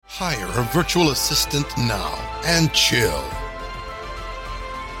Hire a virtual assistant now and chill.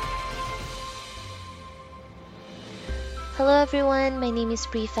 Hello everyone, my name is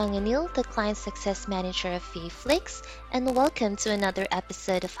Bri Fanganil, the Client Success Manager of VFlix, and welcome to another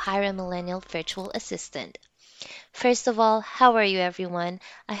episode of Hire a Millennial Virtual Assistant. First of all, how are you everyone?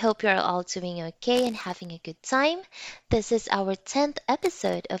 I hope you are all doing okay and having a good time. This is our 10th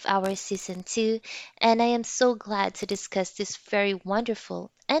episode of our season 2, and I am so glad to discuss this very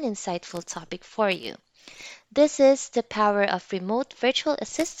wonderful and insightful topic for you. This is the power of remote virtual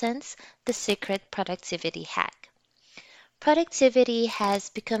assistants, the secret productivity hack. Productivity has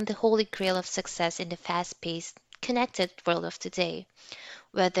become the holy grail of success in the fast-paced, connected world of today.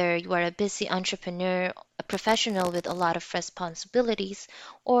 Whether you are a busy entrepreneur, a professional with a lot of responsibilities,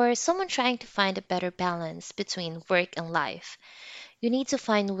 or someone trying to find a better balance between work and life, you need to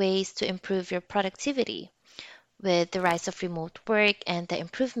find ways to improve your productivity. With the rise of remote work and the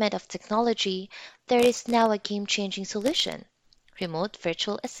improvement of technology, there is now a game-changing solution: remote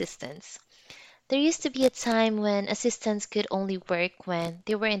virtual assistants. There used to be a time when assistants could only work when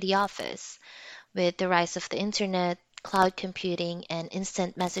they were in the office. With the rise of the internet, cloud computing, and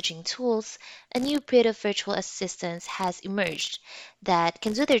instant messaging tools, a new breed of virtual assistants has emerged that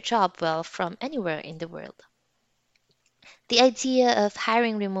can do their job well from anywhere in the world. The idea of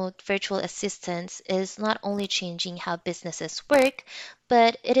hiring remote virtual assistants is not only changing how businesses work,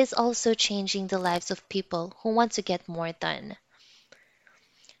 but it is also changing the lives of people who want to get more done.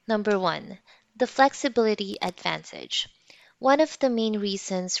 Number one, the flexibility advantage. One of the main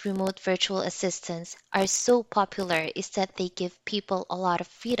reasons remote virtual assistants are so popular is that they give people a lot of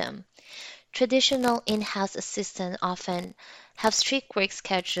freedom. Traditional in-house assistants often have strict work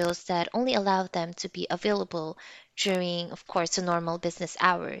schedules that only allow them to be available during, of course, the normal business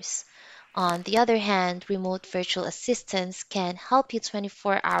hours. On the other hand, remote virtual assistants can help you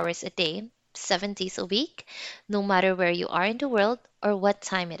 24 hours a day, 7 days a week, no matter where you are in the world or what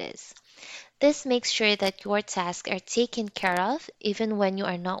time it is. This makes sure that your tasks are taken care of even when you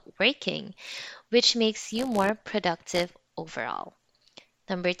are not working, which makes you more productive overall.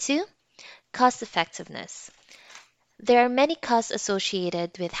 Number two, cost effectiveness. There are many costs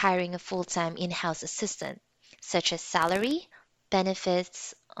associated with hiring a full-time in-house assistant, such as salary,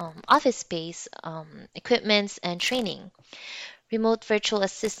 benefits, office space, equipment, and training. Remote virtual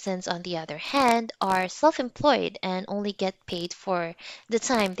assistants, on the other hand, are self-employed and only get paid for the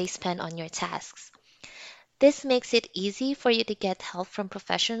time they spend on your tasks. This makes it easy for you to get help from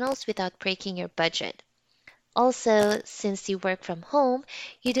professionals without breaking your budget. Also, since you work from home,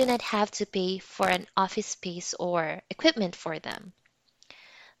 you do not have to pay for an office space or equipment for them.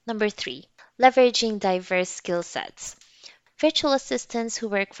 Number three, leveraging diverse skill sets. Virtual assistants who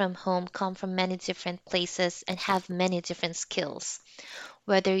work from home come from many different places and have many different skills.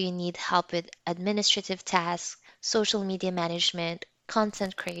 Whether you need help with administrative tasks, social media management,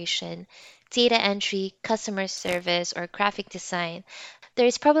 content creation, data entry, customer service, or graphic design, there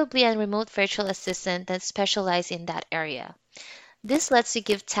is probably a remote virtual assistant that specializes in that area. This lets you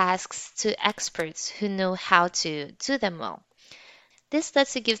give tasks to experts who know how to do them well. This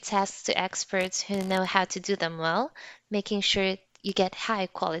lets you give tasks to experts who know how to do them well, making sure you get high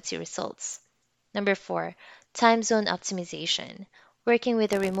quality results. Number four, time zone optimization. Working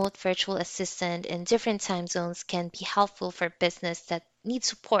with a remote virtual assistant in different time zones can be helpful for business that need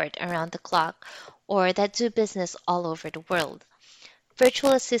support around the clock or that do business all over the world.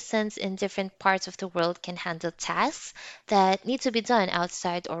 Virtual assistants in different parts of the world can handle tasks that need to be done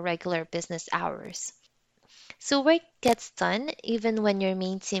outside or regular business hours. So work gets done even when your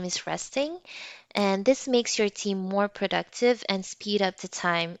main team is resting, and this makes your team more productive and speed up the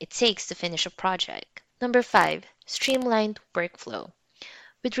time it takes to finish a project. Number five, streamlined workflow.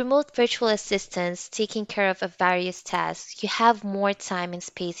 With remote virtual assistants taking care of various tasks, you have more time and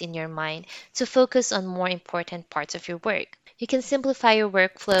space in your mind to focus on more important parts of your work. You can simplify your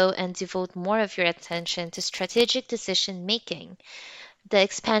workflow and devote more of your attention to strategic decision making, the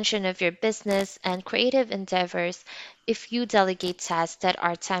expansion of your business, and creative endeavors if you delegate tasks that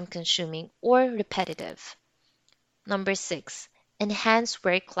are time consuming or repetitive. Number six, enhance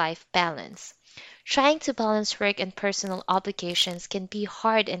work life balance. Trying to balance work and personal obligations can be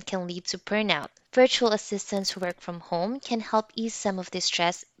hard and can lead to burnout. Virtual assistants who work from home can help ease some of this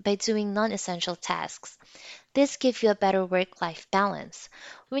stress by doing non essential tasks. This gives you a better work life balance.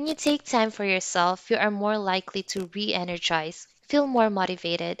 When you take time for yourself, you are more likely to re energize, feel more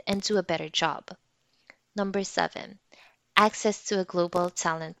motivated, and do a better job. Number seven, access to a global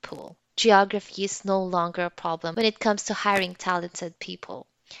talent pool. Geography is no longer a problem when it comes to hiring talented people.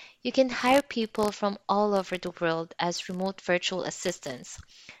 You can hire people from all over the world as remote virtual assistants.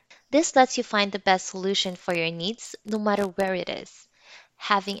 This lets you find the best solution for your needs, no matter where it is.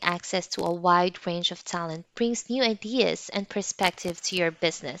 Having access to a wide range of talent brings new ideas and perspective to your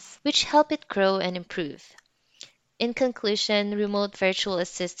business, which help it grow and improve. In conclusion, remote virtual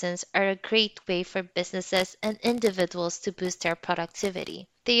assistants are a great way for businesses and individuals to boost their productivity.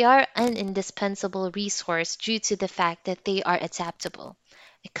 They are an indispensable resource due to the fact that they are adaptable,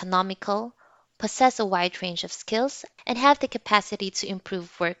 economical, possess a wide range of skills, and have the capacity to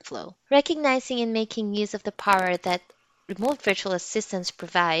improve workflow. Recognizing and making use of the power that remote virtual assistants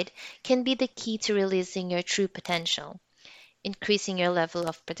provide can be the key to releasing your true potential, increasing your level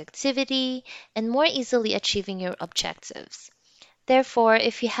of productivity, and more easily achieving your objectives. Therefore,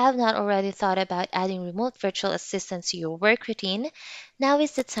 if you have not already thought about adding remote virtual assistants to your work routine, now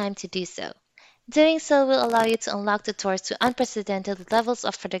is the time to do so. Doing so will allow you to unlock the doors to unprecedented levels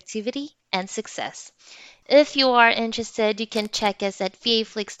of productivity and success. If you are interested, you can check us at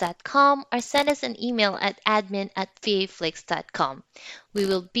vaflix.com or send us an email at admin@vaflix.com. We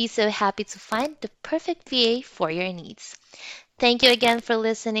will be so happy to find the perfect VA for your needs. Thank you again for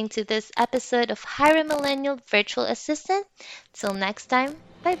listening to this episode of Hire Millennial Virtual Assistant. Till next time,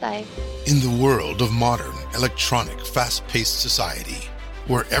 bye-bye. In the world of modern, electronic, fast-paced society,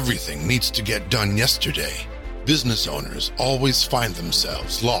 where everything needs to get done yesterday, business owners always find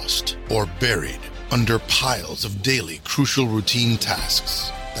themselves lost or buried under piles of daily crucial routine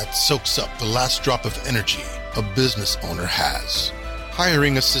tasks that soaks up the last drop of energy a business owner has.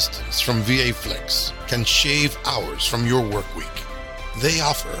 Hiring assistants from VAFlix can shave hours from your work week. They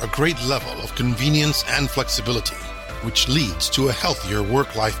offer a great level of convenience and flexibility, which leads to a healthier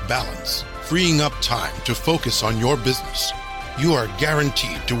work-life balance, freeing up time to focus on your business. You are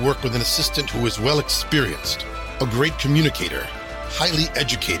guaranteed to work with an assistant who is well experienced, a great communicator, highly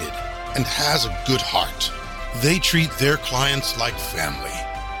educated, and has a good heart. They treat their clients like family.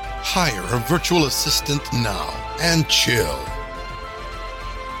 Hire a virtual assistant now and chill.